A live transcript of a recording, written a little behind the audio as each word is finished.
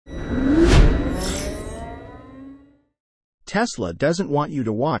Tesla doesn't want you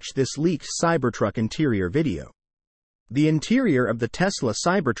to watch this leaked Cybertruck interior video. The interior of the Tesla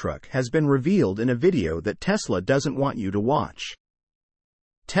Cybertruck has been revealed in a video that Tesla doesn't want you to watch.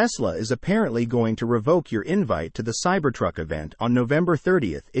 Tesla is apparently going to revoke your invite to the Cybertruck event on November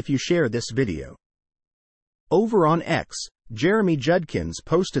 30th if you share this video. Over on X, Jeremy Judkins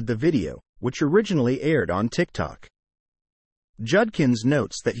posted the video, which originally aired on TikTok. Judkins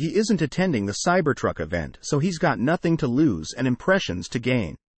notes that he isn't attending the Cybertruck event, so he's got nothing to lose and impressions to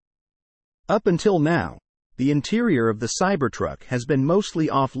gain. Up until now, the interior of the Cybertruck has been mostly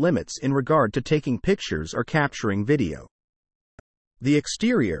off-limits in regard to taking pictures or capturing video. The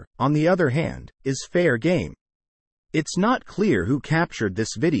exterior, on the other hand, is fair game. It's not clear who captured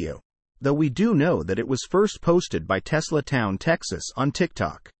this video, though we do know that it was first posted by Tesla Town, Texas on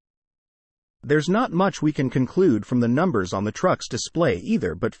TikTok. There's not much we can conclude from the numbers on the truck's display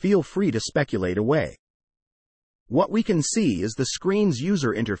either, but feel free to speculate away. What we can see is the screen's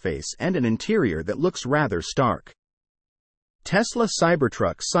user interface and an interior that looks rather stark. Tesla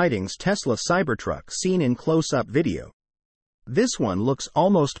Cybertruck sightings. Tesla Cybertruck seen in close-up video. This one looks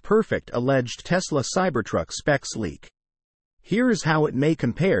almost perfect. Alleged Tesla Cybertruck specs leak. Here is how it may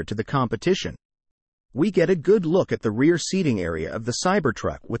compare to the competition. We get a good look at the rear seating area of the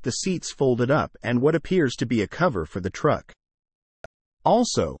Cybertruck with the seats folded up and what appears to be a cover for the truck.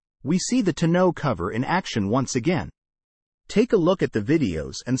 Also, we see the tonneau cover in action once again. Take a look at the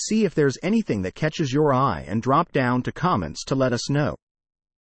videos and see if there's anything that catches your eye and drop down to comments to let us know.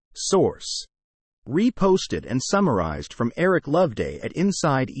 Source: reposted and summarized from Eric Loveday at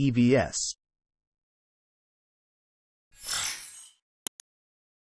Inside EVS.